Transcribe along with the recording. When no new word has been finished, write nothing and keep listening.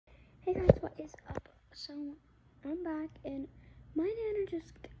Hey guys, what is up? So I'm back, and my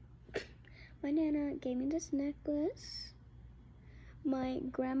nana gave me this necklace. My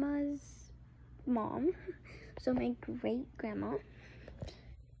grandma's mom, so my great grandma.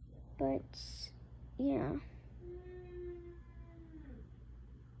 But yeah,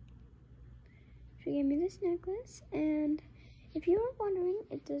 she gave me this necklace, and if you were wondering,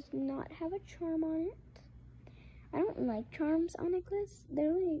 it does not have a charm on it. I don't like charms on necklace. They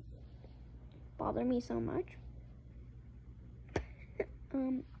really bother me so much.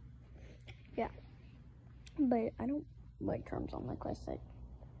 Yeah, but I don't like charms on necklace.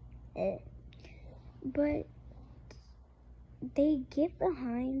 But they get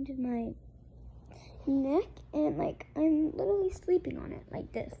behind my neck, and like I'm literally sleeping on it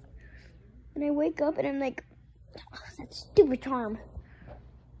like this. And I wake up and I'm like, oh, that stupid charm.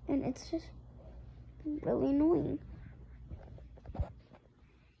 And it's just really annoying.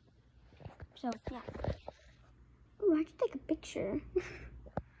 So yeah. Ooh, I should take a picture.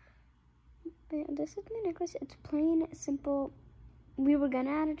 But this is my necklace. It's plain, simple. We were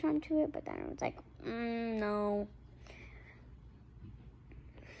gonna add a charm to it, but then it was like, no.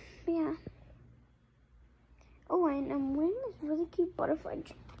 But yeah. Oh, and I'm wearing this really cute butterfly.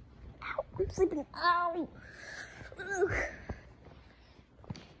 Ow, I'm sleeping. Ow. Ugh.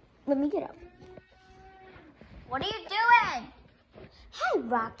 Let me get up. What are you doing? Hey,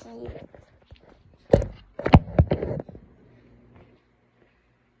 Rocky.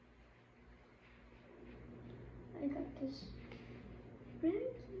 I got this red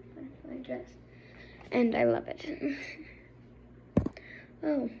butterfly dress, and I love it.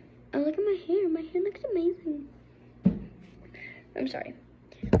 Oh, look at my hair. My hair looks amazing. I'm sorry.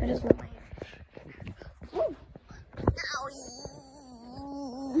 I just love my hair. Ooh. Owie.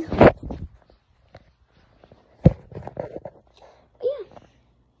 Yeah.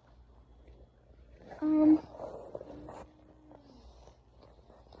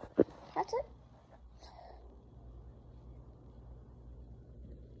 That's it.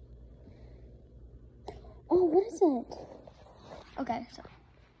 Oh, what is it? Okay, so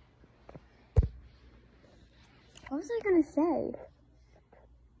what was I gonna say?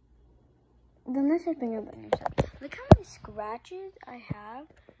 Then let's just bring up the new stuff. Look how many scratches I have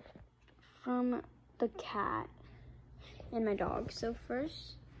from the cat and my dog. So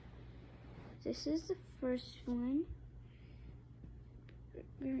first, this is the first one.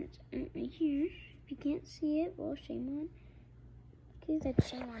 It's right here. If you can't see it, well, shame on. Okay, that's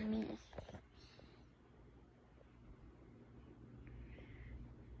shame on me.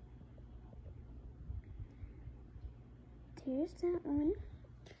 Here's that one.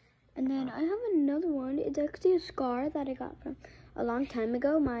 And then I have another one. It's actually a scar that I got from a long time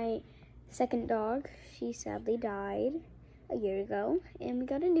ago. My second dog, she sadly died a year ago. And we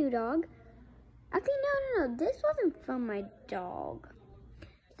got a new dog. Actually, no. This wasn't from my dog.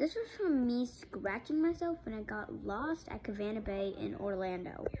 This was from me scratching myself when I got lost at Cabana Bay in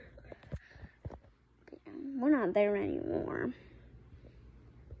Orlando. We're not there anymore.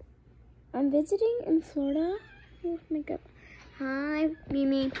 I'm visiting in Florida. Oh my God. Hi,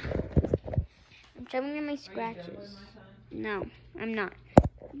 Mimi. I'm showing you my scratches. No, I'm not.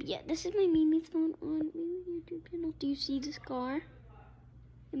 But yeah, this is my Mimi's phone on Mimi's YouTube channel. Do you see the scar?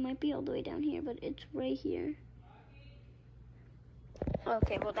 It might be all the way down here, but it's right here.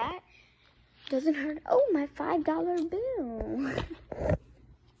 Okay, well that doesn't hurt. Oh, my $5 bill.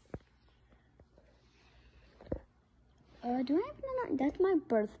 Do I have another? That's my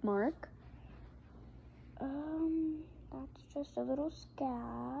birthmark. That's just a little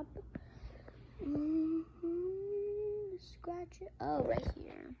scab. Scratch it. Oh, right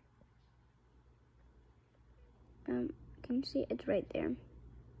here. Can you see? It's right there.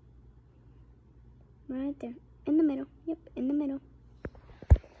 Right there. In the middle. Yep, in the middle.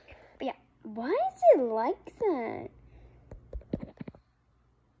 But yeah, why is it like that?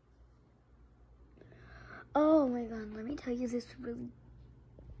 Oh my God, let me tell you this really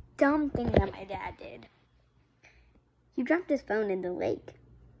dumb thing that my dad did. He dropped his phone in the lake.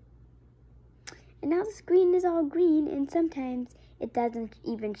 And now the screen is all green, and sometimes it doesn't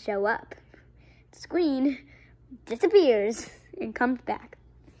even show up. The screen disappears and comes back.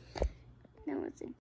 Now it's